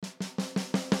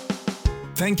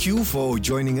Thank you for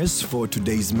joining us for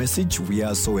today's message. We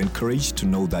are so encouraged to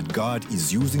know that God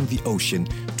is using the ocean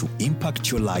to impact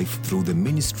your life through the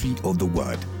ministry of the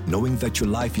Word. Knowing that your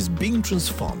life is being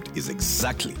transformed is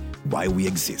exactly why we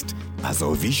exist. As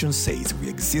our vision says, we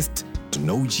exist to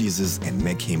know Jesus and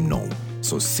make Him known.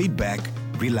 So sit back,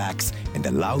 relax, and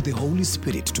allow the Holy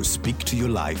Spirit to speak to your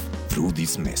life through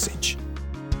this message.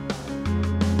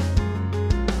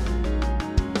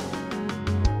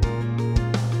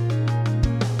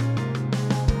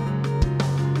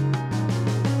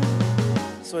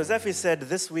 So as Effie said,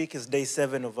 this week is day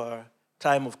 7 of our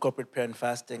time of corporate prayer and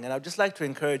fasting. And I'd just like to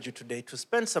encourage you today to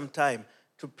spend some time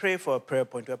to pray for a prayer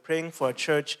point. We're praying for our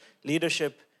church,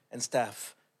 leadership, and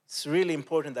staff. It's really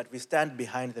important that we stand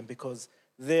behind them because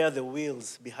they are the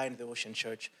wheels behind the Ocean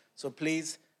Church. So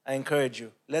please, I encourage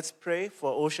you, let's pray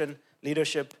for Ocean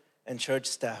leadership and church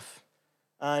staff.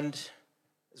 And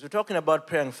as we're talking about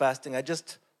prayer and fasting, I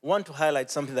just want to highlight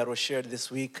something that was shared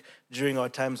this week during our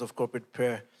times of corporate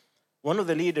prayer. One of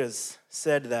the leaders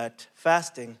said that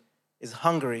fasting is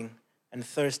hungering and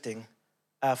thirsting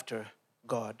after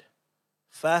God.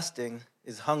 Fasting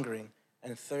is hungering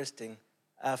and thirsting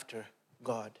after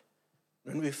God.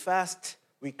 When we fast,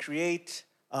 we create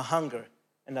a hunger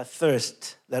and a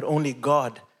thirst that only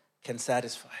God can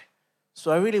satisfy. So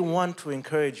I really want to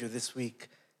encourage you this week.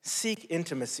 Seek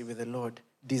intimacy with the Lord.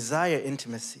 Desire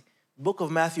intimacy. Book of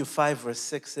Matthew 5 verse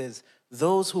 6 says,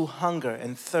 "Those who hunger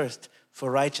and thirst for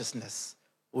righteousness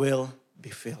will be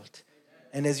filled."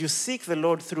 And as you seek the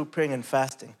Lord through praying and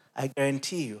fasting, I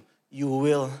guarantee you, you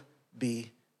will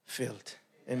be filled.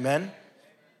 Amen?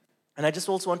 And I just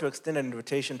also want to extend an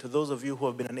invitation to those of you who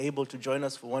have been unable to join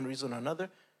us for one reason or another.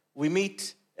 We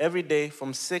meet every day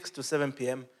from 6 to 7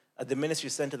 p.m. at the ministry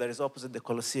center that is opposite the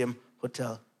Colosseum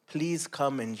Hotel. Please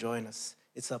come and join us.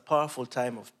 It's a powerful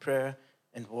time of prayer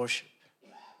and worship.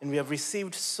 And we have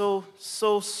received so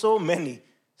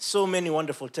many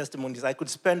wonderful testimonies. I could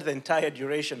spend the entire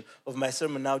duration of my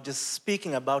sermon now just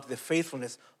speaking about the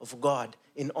faithfulness of God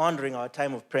in honoring our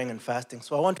time of praying and fasting.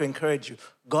 So I want to encourage you.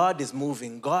 God is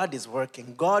moving. God is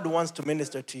working. God wants to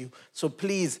minister to you. So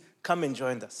please come and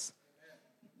join us.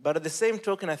 But at the same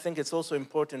token, I think it's also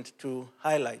important to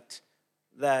highlight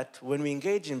that when we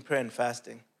engage in prayer and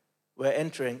fasting, we're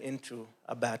entering into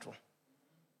a battle.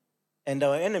 And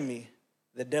our enemy,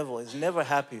 the devil, is never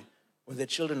happy when the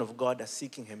children of God are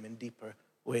seeking him in deeper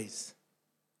ways.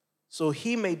 So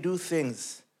he may do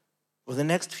things for the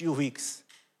next few weeks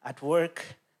at work,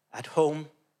 at home,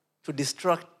 to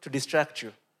distract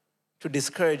you, to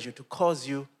discourage you, to cause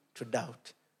you to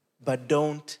doubt. But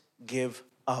don't give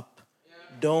up.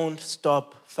 Don't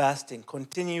stop fasting.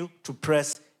 Continue to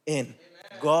press in.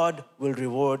 Amen. God will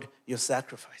reward your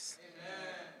sacrifice.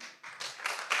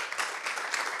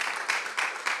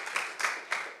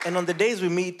 And on the days we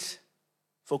meet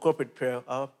for corporate prayer,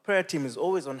 our prayer team is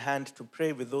always on hand to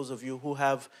pray with those of you who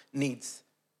have needs.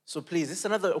 So please, this is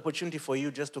another opportunity for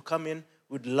you just to come in.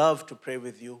 We'd love to pray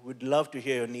with you. We'd love to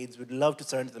hear your needs. We'd love to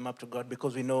surrender them up to God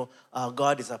because we know our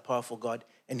God is a powerful God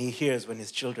and He hears when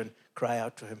His children cry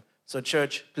out to Him. So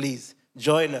church, please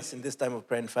join us in this time of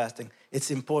prayer and fasting. It's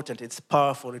important. It's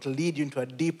powerful. It'll lead you into a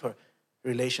deeper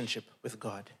relationship with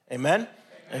God. Amen?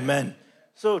 Amen.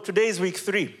 So today is week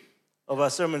 3 of our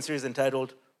sermon series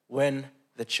entitled, When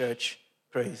the Church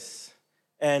Prays.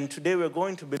 And today we're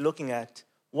going to be looking at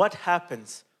what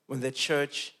happens when the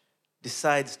church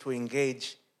decides to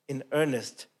engage in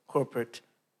earnest corporate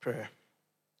prayer.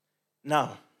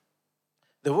 Now,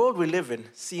 the world we live in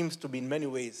seems to be in many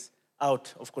ways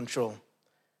out of control.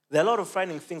 There are a lot of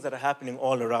frightening things that are happening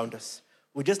all around us.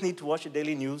 We just need to watch the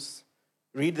daily news,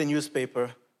 read the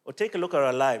newspaper, or take a look at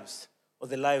our lives or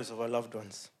the lives of our loved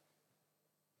ones.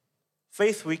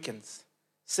 Faith weakens,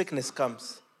 sickness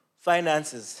comes,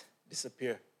 finances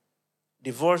disappear,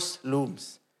 divorce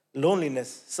looms,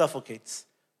 loneliness suffocates,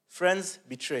 friends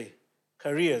betray,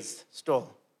 careers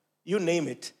stall. You name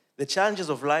it, the challenges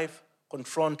of life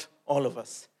confront all of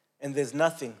us, and there's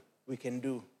nothing we can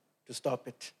do to stop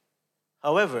it.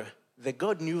 However, the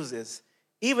good news is,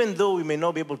 even though we may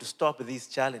not be able to stop these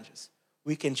challenges,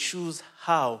 we can choose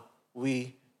how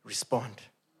we respond.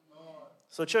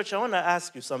 So church, I want to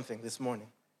ask you something this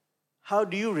morning. How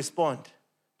do you respond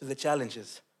to the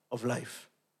challenges of life?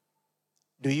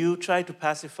 Do you try to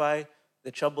pacify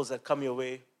the troubles that come your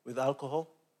way with alcohol,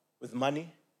 with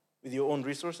money, with your own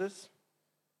resources?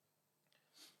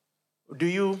 Do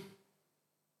you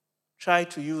try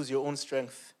to use your own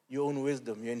strength, your own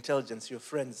wisdom, your intelligence, your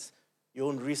friends, your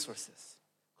own resources?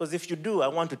 Because if you do, I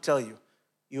want to tell you,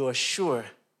 you are sure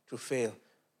to fail.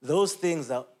 Those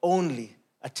things are only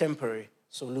a temporary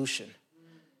solution.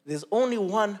 There's only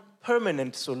one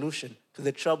permanent solution to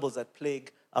the troubles that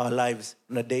plague our lives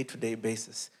on a day-to-day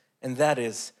basis, and that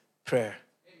is prayer.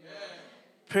 Amen.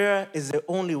 Prayer is the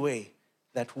only way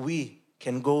that we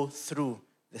can go through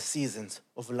the seasons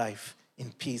of life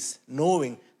in peace,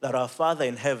 knowing that our Father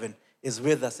in heaven is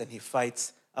with us and he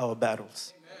fights our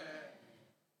battles. Amen.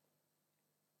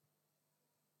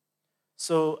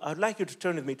 So I'd like you to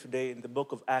turn with me today in the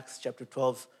book of Acts chapter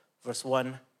 12, verse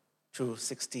 1 to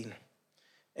 16.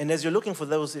 And as you're looking for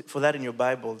that in your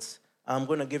Bibles, I'm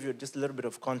going to give you just a little bit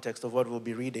of context of what we'll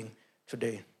be reading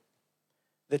today.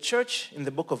 The church in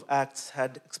the book of Acts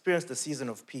had experienced a season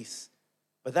of peace,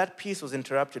 but that peace was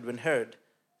interrupted when Herod,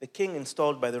 the king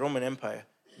installed by the Roman Empire,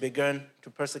 began to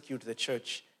persecute the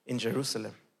church in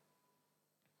Jerusalem.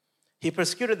 He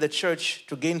persecuted the church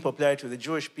to gain popularity with the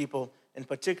Jewish people, and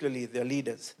particularly their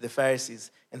leaders, the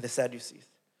Pharisees and the Sadducees.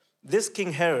 This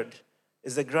King Herod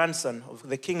is the grandson of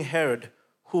the King Herod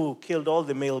who killed all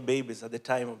the male babies at the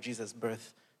time of Jesus'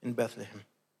 birth in Bethlehem.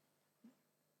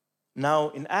 Now,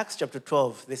 in Acts chapter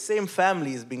 12, the same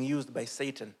family is being used by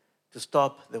Satan to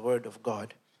stop the word of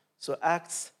God. So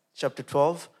Acts chapter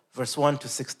 12, verse 1 to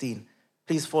 16.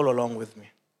 Please follow along with me.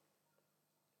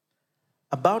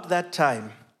 About that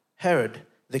time, Herod,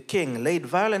 the king, laid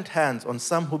violent hands on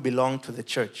some who belonged to the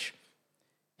church.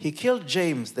 He killed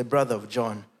James, the brother of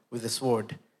John, with a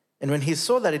sword. And when he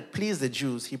saw that it pleased the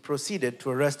Jews, he proceeded to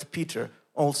arrest Peter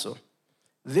also.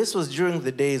 This was during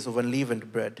the days of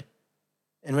unleavened bread.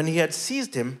 And when he had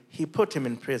seized him, he put him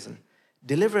in prison,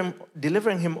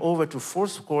 delivering him over to 4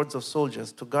 squads of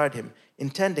soldiers to guard him,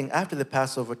 intending after the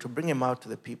Passover to bring him out to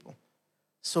the people.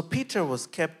 So Peter was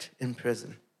kept in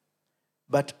prison.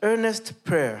 But earnest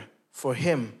prayer for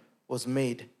him was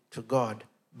made to God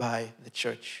by the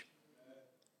church.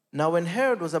 Now when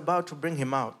Herod was about to bring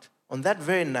him out, on that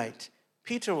very night,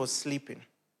 Peter was sleeping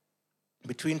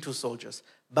between 2 soldiers,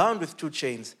 bound with 2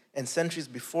 chains, and sentries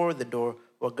before the door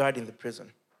were guarding the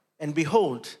prison. And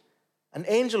behold, an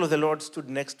angel of the Lord stood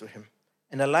next to him,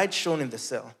 and a light shone in the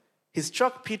cell. He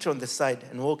struck Peter on the side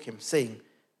and woke him, saying,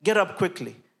 "Get up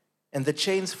quickly." And the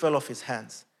chains fell off his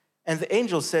hands. And the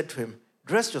angel said to him,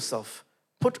 "Dress yourself,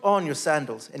 put on your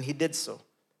sandals." And he did so.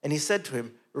 And he said to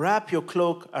him, "Wrap your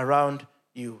cloak around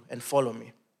you and follow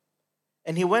me."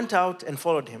 And he went out and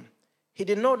followed him. He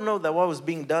did not know that what was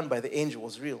being done by the angel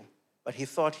was real, but he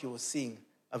thought he was seeing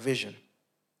a vision.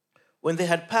 When they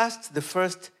had passed the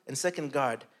first and second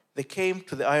guard, they came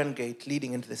to the iron gate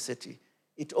leading into the city.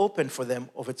 It opened for them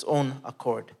of its own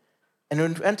accord. And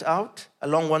when it went out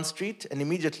along one street, and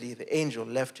immediately the angel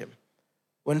left him.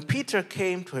 When Peter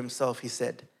came to himself, he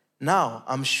said, "Now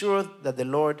I'm sure that the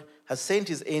Lord has sent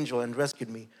his angel and rescued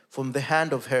me from the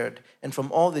hand of Herod and from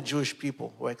all the Jewish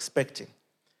people who were expecting."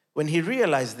 When he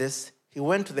realized this, he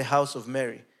went to the house of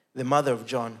Mary, the mother of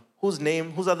John, whose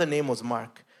other name was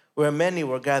Mark, where many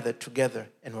were gathered together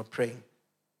and were praying.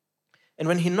 And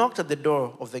when he knocked at the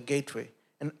door of the gateway,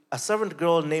 and a servant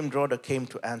girl named Rhoda came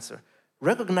to answer.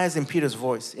 Recognizing Peter's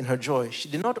voice, in her joy, she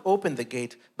did not open the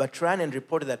gate, but ran and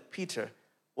reported that Peter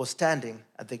was standing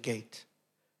at the gate.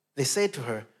 They said to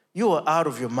her, "You are out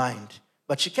of your mind."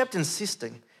 But she kept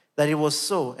insisting that it was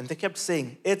so, and they kept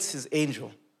saying, "It's his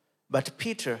angel." But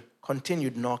Peter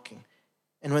continued knocking.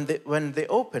 And when they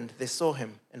opened, they saw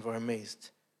him and were amazed.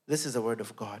 This is the word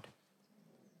of God.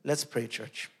 Let's pray,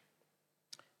 church.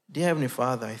 Dear Heavenly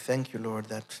Father, I thank you, Lord,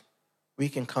 that we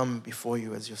can come before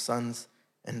you as your sons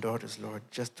and daughters, Lord,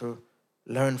 just to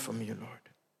learn from you, Lord.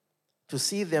 To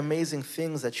see the amazing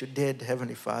things that you did,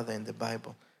 Heavenly Father, in the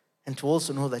Bible, and to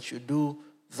also know that you do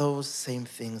those same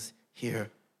things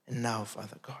here and now,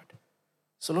 Father God.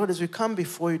 So, Lord, as we come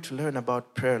before you to learn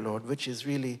about prayer, Lord, which is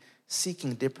really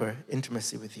seeking deeper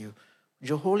intimacy with you, would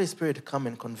your Holy Spirit come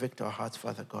and convict our hearts,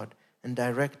 Father God, and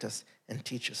direct us and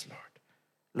teach us, Lord.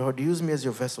 Lord, use me as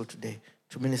your vessel today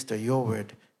to minister your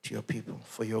word to your people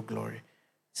for your glory.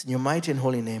 It's in your mighty and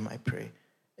holy name I pray.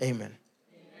 Amen.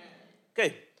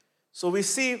 Okay, so we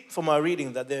see from our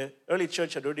reading that the early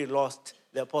church had already lost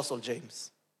the Apostle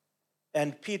James,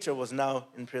 and Peter was now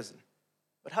in prison.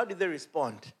 But how did they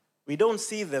respond? We don't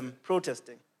see them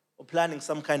protesting or planning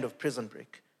some kind of prison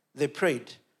break. They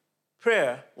prayed.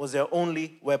 Prayer was their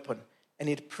only weapon, and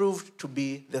it proved to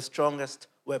be the strongest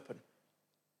weapon.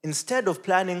 Instead of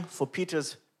planning for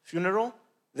Peter's funeral,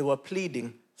 they were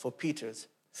pleading for Peter's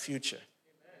future.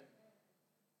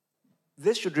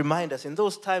 This should remind us in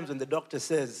those times when the doctor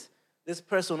says, this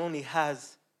person only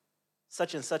has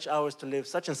such and such hours to live,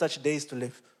 such and such days to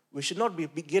live, we should not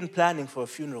begin planning for a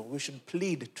funeral. We should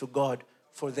plead to God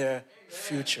for their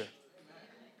future.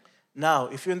 Now,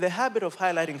 if you're in the habit of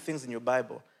highlighting things in your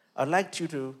Bible, I'd like you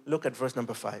to look at verse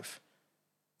number 5.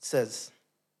 It says,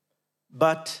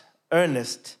 but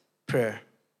earnest prayer.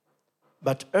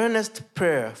 But earnest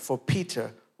prayer for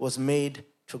Peter was made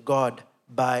to God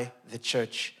by the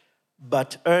church.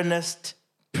 But earnest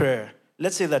prayer.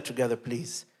 Let's say that together,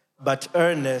 please. But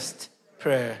earnest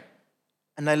prayer.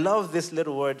 And I love this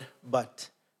little word, but,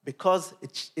 because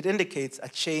it indicates a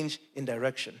change in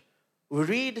direction. We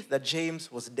read that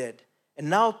James was dead, and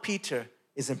now Peter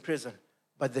is in prison,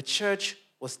 but the church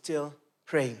was still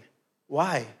praying.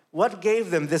 Why? What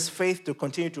gave them this faith to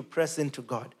continue to press into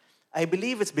God? I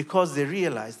believe it's because they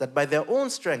realized that by their own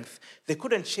strength, they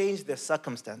couldn't change their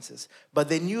circumstances, but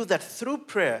they knew that through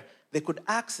prayer, they could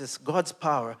access God's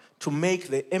power to make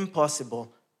the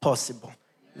impossible possible.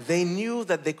 They knew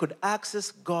that they could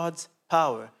access God's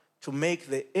power to make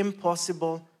the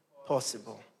impossible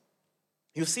possible.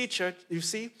 You see,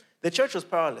 the church was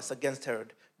powerless against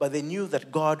Herod, but they knew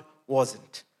that God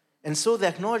wasn't. And so they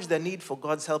acknowledged their need for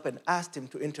God's help and asked him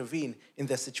to intervene in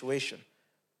their situation.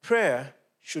 Prayer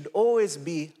should always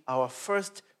be our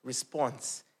first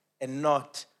response and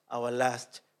not our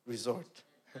last resort.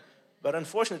 But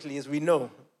unfortunately, as we know,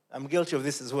 I'm guilty of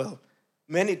this as well.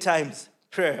 Many times,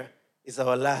 prayer is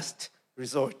our last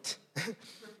resort.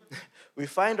 We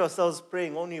find ourselves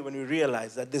praying only when we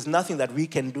realize that there's nothing that we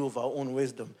can do of our own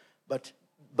wisdom, but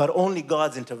only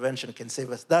God's intervention can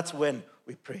save us. That's when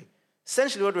we pray.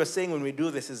 Essentially, what we're saying when we do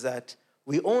this is that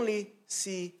we only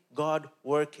see God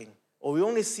working, or we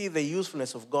only see the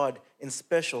usefulness of God in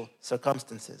special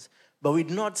circumstances, but we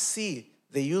do not see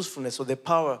the usefulness or the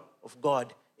power of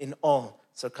God in all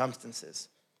circumstances.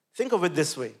 Think of it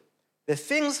this way. The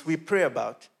things we pray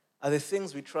about are the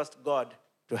things we trust God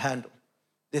to handle.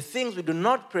 The things we do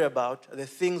not pray about are the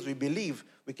things we believe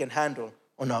we can handle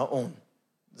on our own.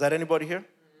 Is that anybody here?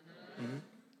 Mm-hmm.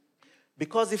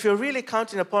 Because if you're really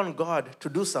counting upon God to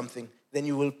do something, then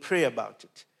you will pray about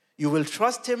it. You will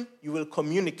trust him, you will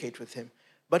communicate with him.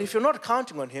 But if you're not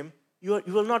counting on him, you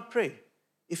will not pray.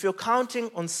 If you're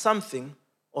counting on something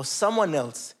or someone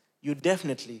else, you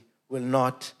definitely will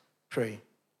not pray.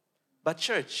 But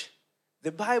church,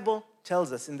 the Bible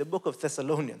tells us in the book of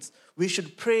Thessalonians, we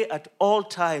should pray at all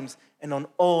times and on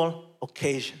all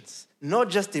occasions. Not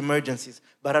just emergencies,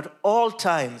 but at all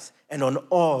times and on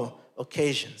all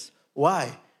occasions.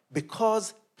 Why?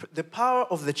 Because the power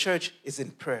of the church is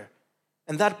in prayer.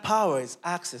 And that power is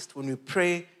accessed when we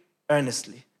pray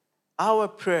earnestly. Our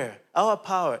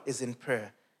power is in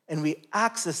prayer. And we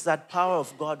access that power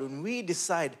of God when we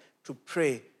decide to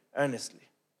pray earnestly.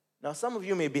 Now, some of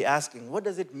you may be asking, what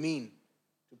does it mean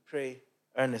to pray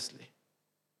earnestly?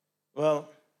 Well,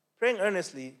 praying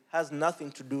earnestly has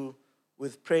nothing to do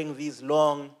with praying these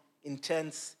long,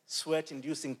 intense,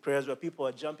 sweat-inducing prayers where people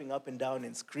are jumping up and down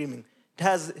and screaming. It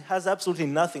has absolutely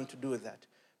nothing to do with that.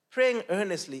 Praying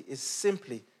earnestly is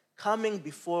simply coming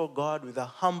before God with a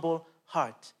humble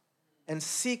heart and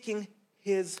seeking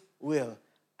his will,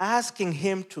 asking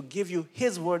him to give you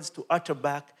his words to utter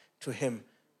back to him.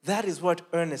 That is what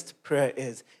earnest prayer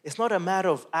is. It's not a matter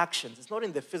of actions. It's not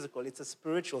in the physical. It's a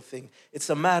spiritual thing. It's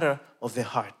a matter of the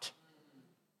heart.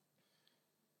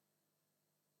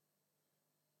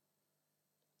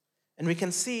 And we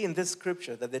can see in this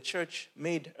scripture that the church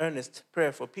made earnest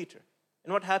prayer for Peter.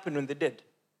 And what happened when they did?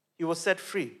 He was set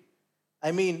free.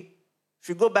 I mean, if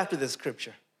you go back to the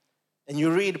scripture and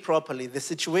you read properly the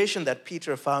situation that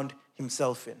Peter found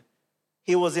himself in,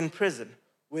 he was in prison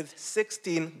with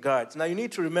 16 guards. Now you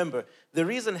need to remember, the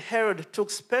reason Herod took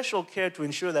special care to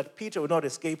ensure that Peter would not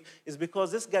escape is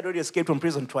because this guy already escaped from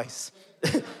prison twice.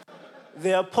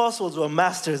 The apostles were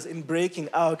masters in breaking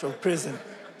out of prison.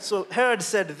 So Herod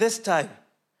said, this time,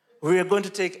 we are going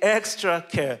to take extra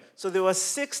care. So there were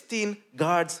 16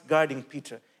 guards guarding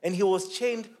Peter, and he was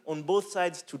chained on both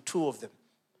sides to 2 of them.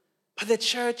 But the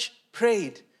church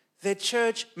prayed. The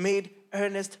church made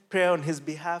earnest prayer on his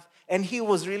behalf, and he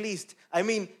was released. I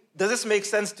mean, does this make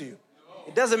sense to you? No.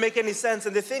 It doesn't make any sense.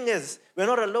 And the thing is, we're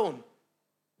not alone.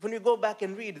 When you go back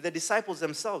and read the disciples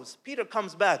themselves, Peter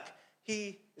comes back.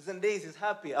 He is in days, he's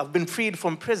happy. I've been freed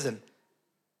from prison.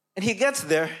 And he gets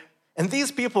there, and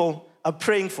these people are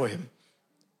praying for him.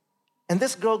 And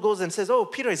this girl goes and says, oh,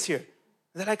 Peter is here.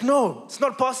 They're like, no, it's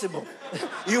not possible.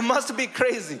 You must be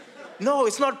crazy. No,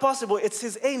 it's not possible. It's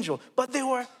his angel. But they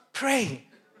were praying.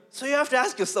 So you have to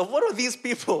ask yourself, what are these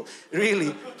people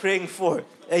really praying for?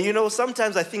 And you know,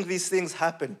 sometimes I think these things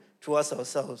happen to us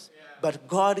ourselves. Yeah. But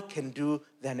God can do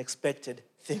the unexpected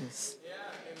things. Yeah,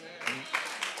 amen.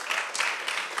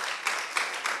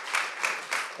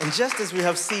 And just as we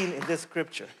have seen in this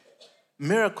scripture,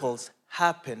 miracles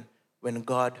happen when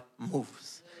God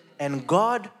moves. And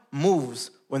God moves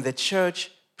when the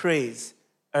church prays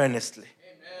earnestly.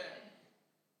 Amen.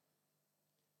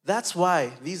 That's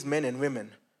why these men and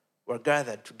women were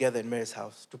gathered together in Mary's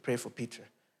house to pray for Peter.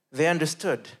 They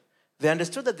understood. They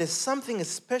understood that there's something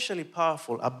especially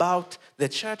powerful about the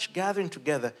church gathering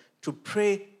together to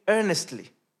pray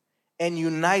earnestly and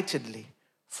unitedly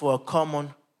for a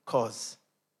common cause.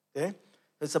 Okay?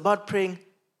 It's about praying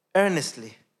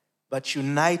earnestly but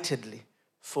unitedly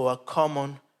for a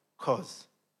common cause.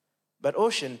 But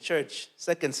Ocean Church,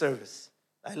 second service,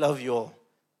 I love you all,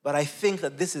 but I think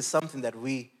that this is something that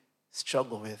we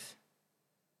struggle with.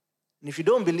 And if you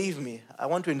don't believe me, I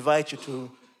want to invite you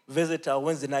to visit our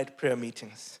Wednesday night prayer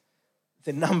meetings.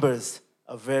 The numbers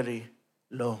are very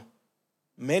low.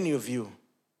 Many of you,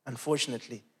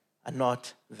 unfortunately, are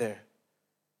not there.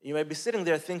 You might be sitting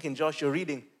there thinking, Josh, you're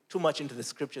reading too much into the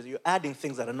scriptures. You're adding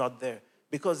things that are not there.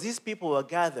 Because these people were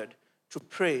gathered to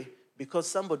pray because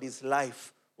somebody's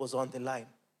life was on the line.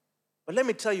 But let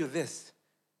me tell you this.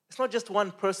 It's not just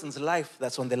one person's life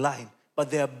that's on the line, but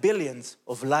there are billions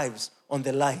of lives on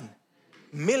the line.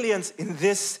 Millions in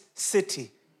this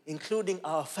city, including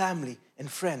our family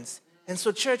and friends. And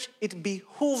so, church, it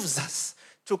behooves us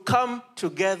to come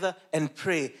together and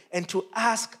pray and to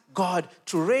ask God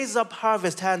to raise up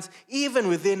harvest hands even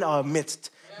within our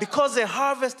midst. Because the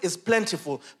harvest is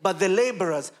plentiful, but the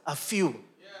laborers are few.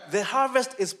 The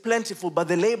harvest is plentiful, but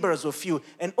the laborers are few.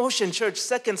 And Ocean Church,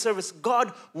 second service,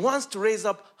 God wants to raise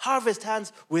up harvest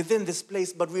hands within this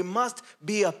place, but we must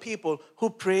be a people who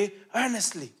pray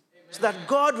earnestly. So that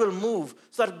God will move,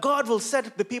 so that God will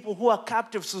set the people who are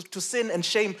captives to sin and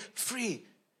shame free.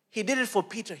 He did it for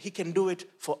Peter. He can do it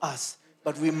for us.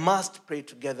 But we must pray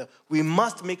together. We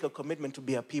must make a commitment to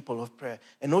be a people of prayer.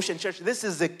 And Ocean Church, this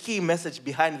is the key message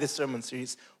behind this sermon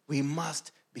series. We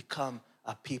must become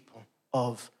a people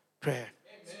of prayer.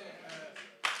 Amen.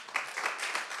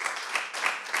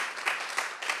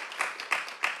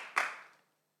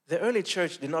 The early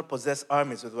church did not possess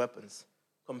armies with weapons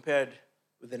compared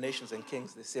with the nations and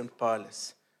kings. They seemed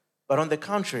powerless. But on the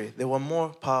contrary, they were more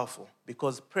powerful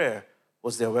because prayer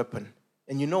was their weapon.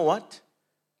 And you know what?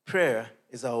 Prayer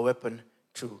is our weapon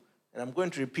too. And I'm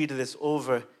going to repeat this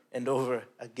over and over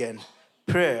again.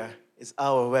 Prayer is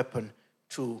our weapon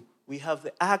too. We have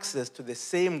the access to the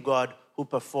same God who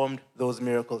performed those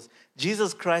miracles.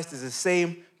 Jesus Christ is the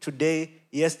same today,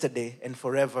 yesterday, and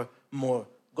forevermore.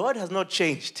 God has not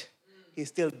changed. He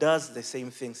still does the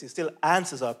same things. He still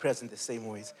answers our prayers in the same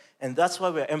ways. And that's why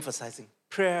we're emphasizing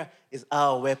prayer is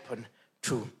our weapon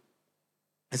too.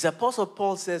 As the Apostle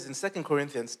Paul says in 2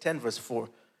 Corinthians 10 verse 4,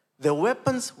 the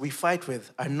weapons we fight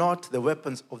with are not the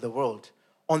weapons of the world.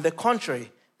 On the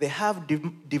contrary, they have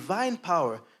divine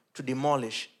power to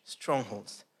demolish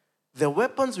strongholds. The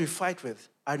weapons we fight with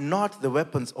are not the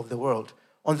weapons of the world.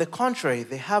 On the contrary,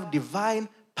 they have divine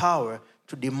power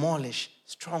to demolish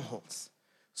strongholds.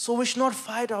 So we should not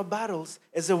fight our battles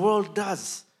as the world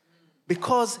does.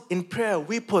 Because in prayer,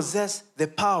 we possess the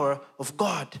power of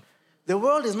God. The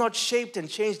world is not shaped and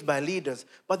changed by leaders,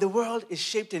 but the world is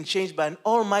shaped and changed by an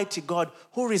almighty God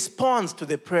who responds to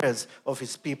the prayers of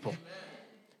his people. Amen.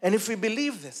 And if we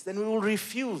believe this, then we will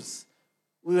refuse.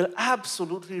 We will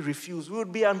absolutely refuse. We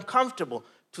would be uncomfortable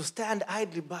to stand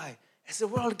idly by as the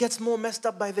world gets more messed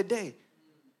up by the day.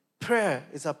 Prayer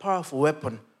is a powerful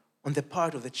weapon on the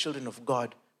part of the children of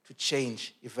God to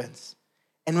change events.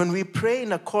 And when we pray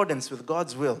in accordance with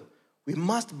God's will, we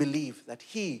must believe that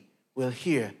he will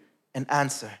hear and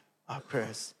answer our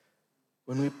prayers.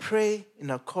 When we pray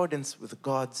in accordance with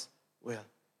God's will,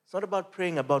 it's not about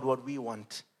praying about what we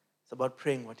want. It's about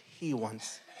praying what he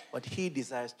wants, what he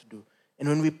desires to do. And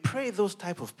when we pray those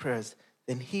type of prayers,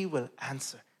 then he will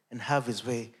answer and have his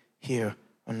way here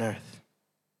on earth.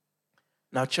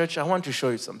 Now, church, I want to show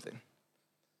you something.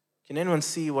 Can anyone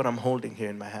see what I'm holding here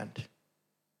in my hand?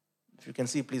 If you can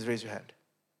see, please raise your hand.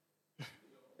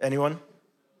 Anyone?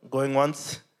 Going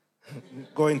once?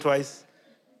 Going twice?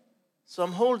 So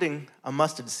I'm holding a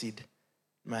mustard seed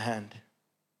in my hand.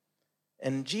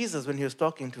 And Jesus, when he was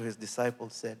talking to his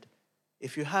disciples, said,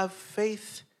 if you have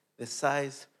faith the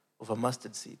size of a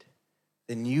mustard seed,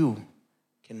 then you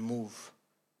can move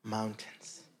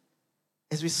mountains.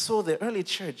 As we saw the early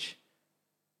church,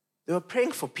 they were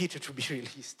praying for Peter to be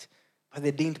released, but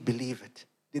they didn't believe it.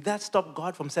 Did that stop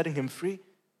God from setting him free?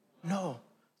 No.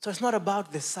 So it's not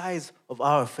about the size of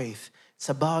our faith. It's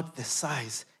about the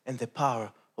size and the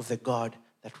power of the God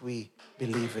that we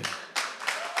believe in.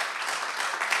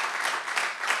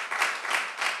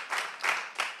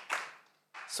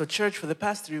 So, church, for the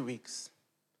past 3 weeks,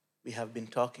 we have been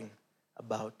talking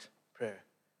about prayer.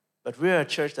 But we're a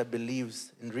church that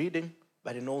believes in reading,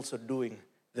 but in also doing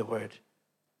the word.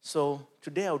 So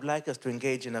today I would like us to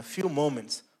engage in a few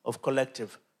moments of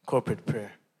collective corporate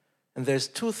prayer. And there's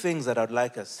two things that I'd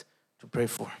like us to pray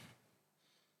for.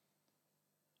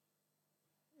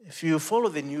 If you follow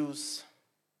the news,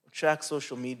 track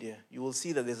social media, you will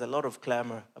see that there's a lot of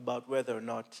clamor about whether or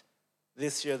not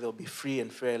this year there'll be free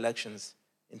and fair elections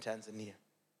in Tanzania.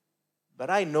 But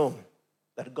I know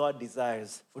that God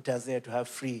desires for Tanzania to have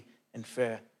free and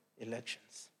fair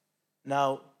elections.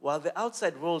 Now, while the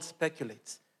outside world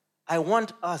speculates, I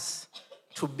want us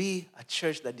to be a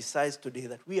church that decides today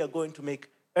that we are going to make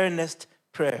earnest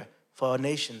prayer for our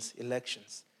nation's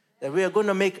elections, that we are going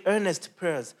to make earnest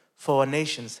prayers for our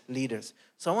nation's leaders.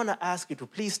 So I want to ask you to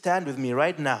please stand with me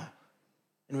right now,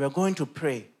 and we are going to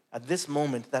pray at this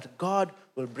moment that God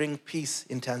will bring peace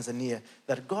in Tanzania,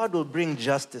 that God will bring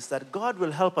justice, that God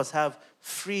will help us have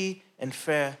free and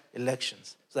fair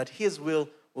elections, so that His will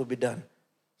be done.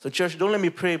 So church, don't let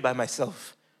me pray by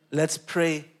myself. Let's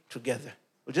pray together.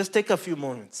 We'll just take a few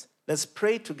moments. Let's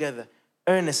pray together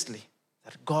earnestly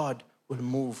that God will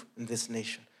move in this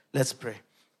nation. Let's pray.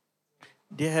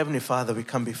 Dear Heavenly Father, we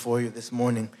come before you this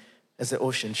morning as the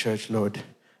Ocean Church, Lord,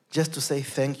 just to say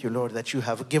thank you, Lord, that you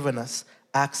have given us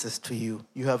access to you.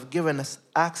 You have given us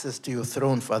access to your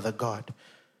throne, Father God.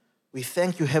 We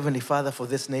thank you, Heavenly Father, for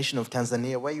this nation of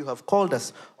Tanzania, where you have called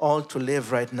us all to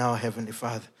live right now, Heavenly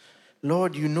Father.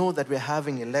 Lord, you know that we're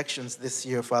having elections this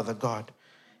year, Father God.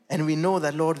 And we know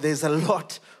that, Lord, there's a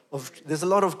lot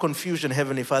of confusion,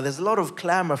 Heavenly Father. There's a lot of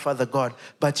clamor, Father God.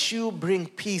 But you bring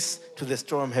peace to the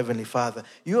storm, Heavenly Father.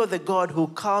 You are the God who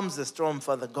calms the storm,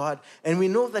 Father God. And we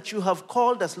know that you have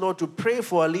called us, Lord, to pray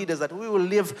for our leaders, that we will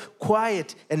live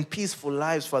quiet and peaceful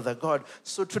lives, Father God.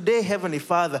 So today, Heavenly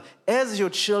Father, as your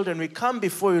children, we come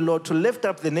before you, Lord, to lift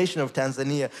up the nation of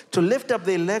Tanzania, to lift up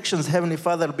the elections, Heavenly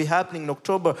Father, that will be happening in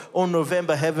October or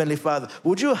November, Heavenly Father.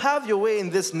 Would you have your way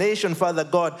in this nation, Father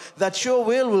God, that your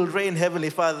will reign, Heavenly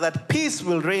Father, that peace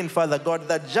will reign, Father God,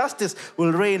 that justice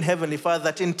will reign, Heavenly Father,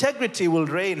 that integrity will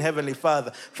reign, Heavenly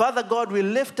Father. Father God, we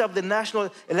lift up the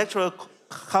National Electoral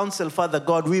Council, Father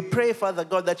God. We pray, Father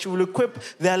God, that you will equip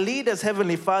their leaders,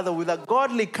 Heavenly Father, with a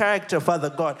godly character, Father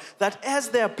God, that as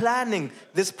they are planning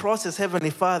this process, Heavenly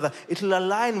Father, it will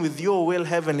align with your will,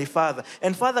 Heavenly Father.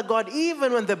 And Father God,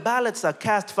 even when the ballots are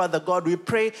cast, Father God, we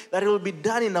pray that it will be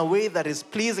done in a way that is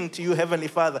pleasing to you, Heavenly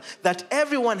Father, that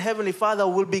everyone, Heavenly Father,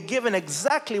 will be given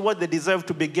exactly what they deserve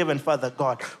to be given, Father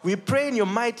God. We pray in your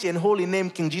mighty and holy name,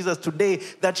 King Jesus, today,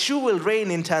 that you will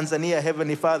reign in Tanzania,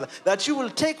 Heavenly Father, that you will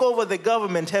take over the government,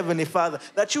 Heavenly Father,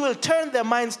 that you will turn their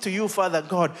minds to you, Father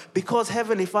God, because,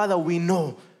 Heavenly Father, we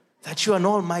know that you are an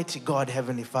almighty God,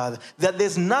 Heavenly Father, that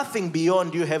there's nothing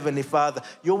beyond you, Heavenly Father.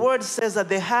 Your word says that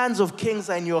the hands of kings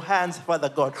are in your hands, Father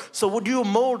God. So would you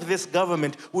mold this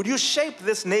government? Would you shape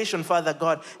this nation, Father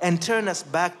God, and turn us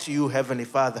back to you, Heavenly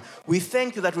Father? We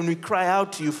thank you that when we cry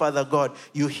out to you, Father God,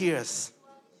 you hear us.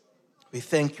 We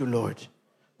thank you, Lord.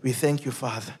 We thank you,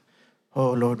 Father.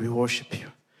 Oh, Lord, we worship you.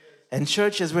 And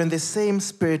churches, we're in the same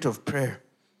spirit of prayer.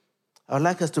 I would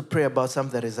like us to pray about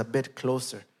something that is a bit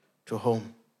closer to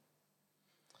home.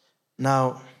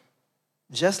 Now,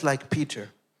 just like Peter,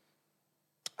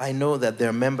 I know that there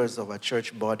are members of our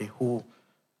church body who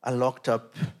are locked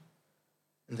up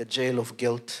in the jail of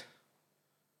guilt.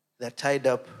 They're tied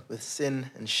up with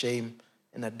sin and shame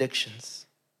and addictions.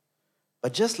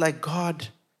 But just like God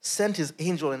sent his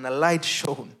angel and a light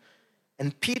shone,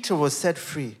 and Peter was set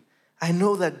free, I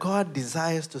know that God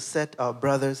desires to set our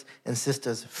brothers and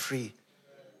sisters free.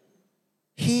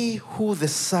 He who the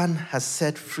Son has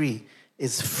set free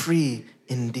is free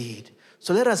indeed.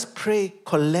 So let us pray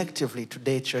collectively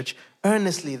today, church,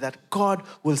 earnestly that God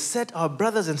will set our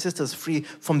brothers and sisters free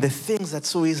from the things that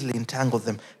so easily entangle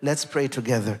them. Let's pray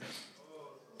together.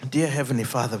 Dear Heavenly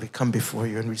Father, we come before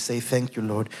you and we say thank you,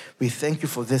 Lord. We thank you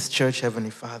for this church,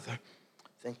 Heavenly Father.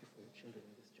 Thank you for your children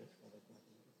in this church, Father God.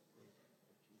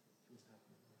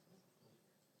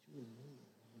 You will know your needs,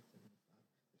 Heavenly Father.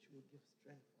 That you will give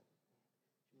strength, Father God.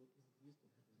 That you will give wisdom,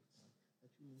 Heavenly Father.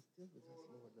 That you will instill with us,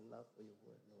 Lord, the love for your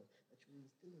word, Lord. That you will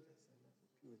instill with us a love for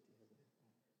purity, Heavenly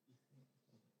Father. We thank you,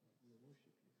 Father God. We worship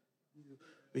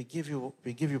you.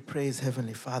 We give you praise,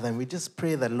 Heavenly Father, and we just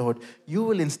pray that, Lord, you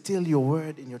will instill your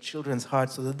word in your children's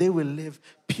hearts so that they will live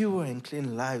pure and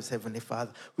clean lives, Heavenly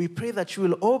Father. We pray that you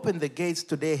will open the gates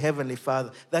today, Heavenly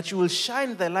Father, that you will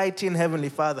shine the light in, Heavenly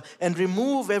Father, and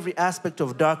remove every aspect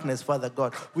of darkness, Father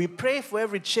God. We pray for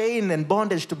every chain and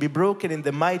bondage to be broken in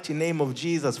the mighty name of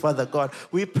Jesus, Father God.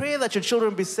 We pray that your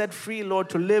children be set free, Lord,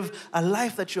 to live a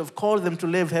life that you have called them to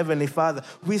live, Heavenly Father.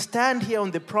 We stand here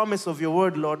on the promise of your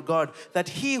word, Lord God, that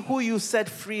he who you set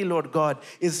free, Lord God,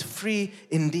 is free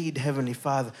indeed, Heavenly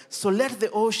Father. So let the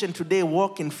ocean today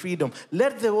walk in freedom.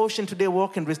 Let the ocean today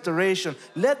walk in restoration.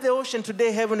 Let the ocean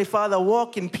today, Heavenly Father,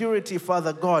 walk in purity,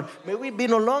 Father God. May we be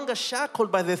no longer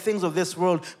shackled by the things of this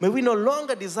world. May we no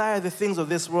longer desire the things of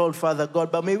this world, Father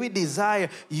God, but may we desire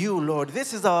you, Lord.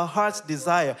 This is our heart's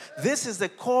desire. This is the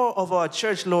core of our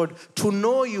church, Lord, to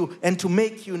know you and to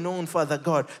make you known, Father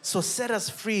God. So set us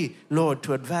free, Lord,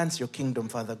 to advance your kingdom,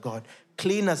 Father God.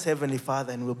 Clean us, Heavenly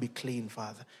Father, and we'll be clean,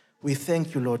 Father. We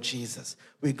thank you, Lord Jesus.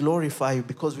 We glorify you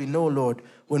because we know, Lord,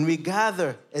 when we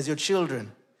gather as your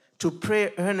children to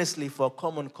pray earnestly for a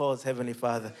common cause, Heavenly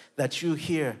Father, that you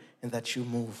hear and that you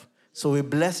move. So we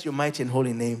bless your mighty and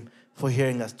holy name for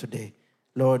hearing us today.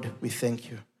 Lord, we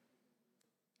thank you.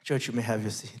 Church, you may have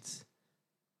your seats.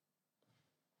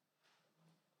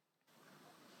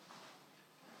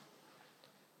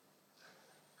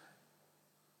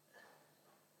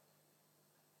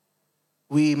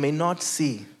 We may not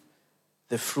see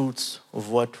the fruits of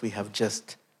what we have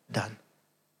just done,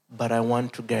 but I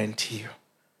want to guarantee you,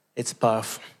 it's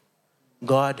powerful.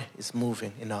 God is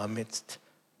moving in our midst.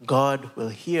 God will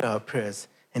hear our prayers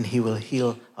and he will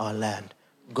heal our land.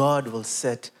 God will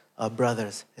set our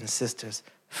brothers and sisters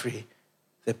free.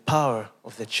 The power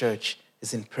of the church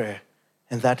is in prayer,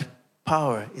 and that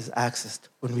power is accessed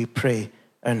when we pray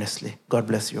earnestly. God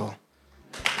bless you all.